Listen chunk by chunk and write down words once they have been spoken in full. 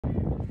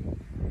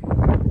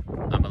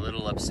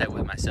upset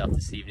with myself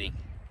this evening.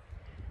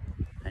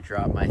 I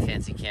dropped my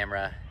fancy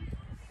camera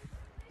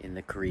in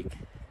the creek.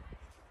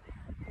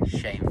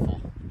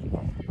 Shameful.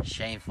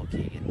 Shameful,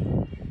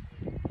 Keegan.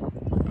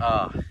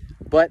 Oh,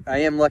 but I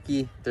am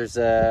lucky. There's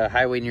a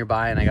highway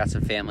nearby and I got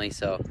some family,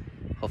 so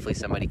hopefully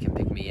somebody can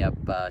pick me up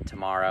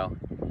tomorrow,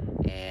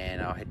 and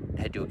I'll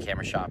head to a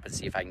camera shop and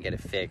see if I can get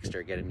it fixed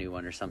or get a new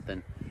one or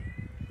something.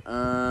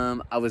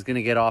 I was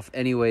gonna get off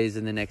anyways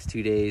in the next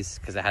 2 days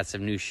because I had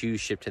some new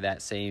shoes shipped to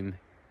that same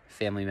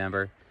family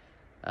member.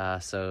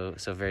 So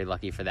very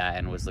lucky for that,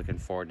 and was looking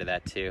forward to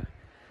that too.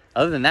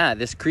 Other than that,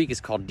 this creek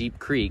is called Deep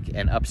Creek,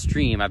 and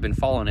upstream, I've been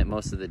following it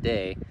most of the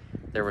day.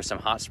 There were some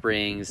hot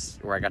springs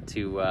where I got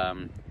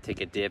to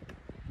take a dip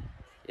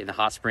in the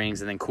hot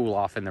springs and then cool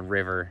off in the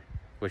river,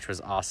 which was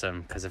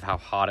awesome because of how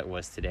hot it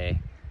was today.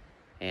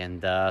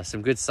 And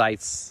some good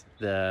sights,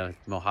 the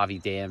Mojave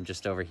Dam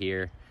just over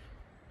here.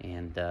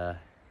 And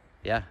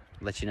yeah,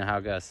 let you know how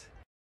it goes.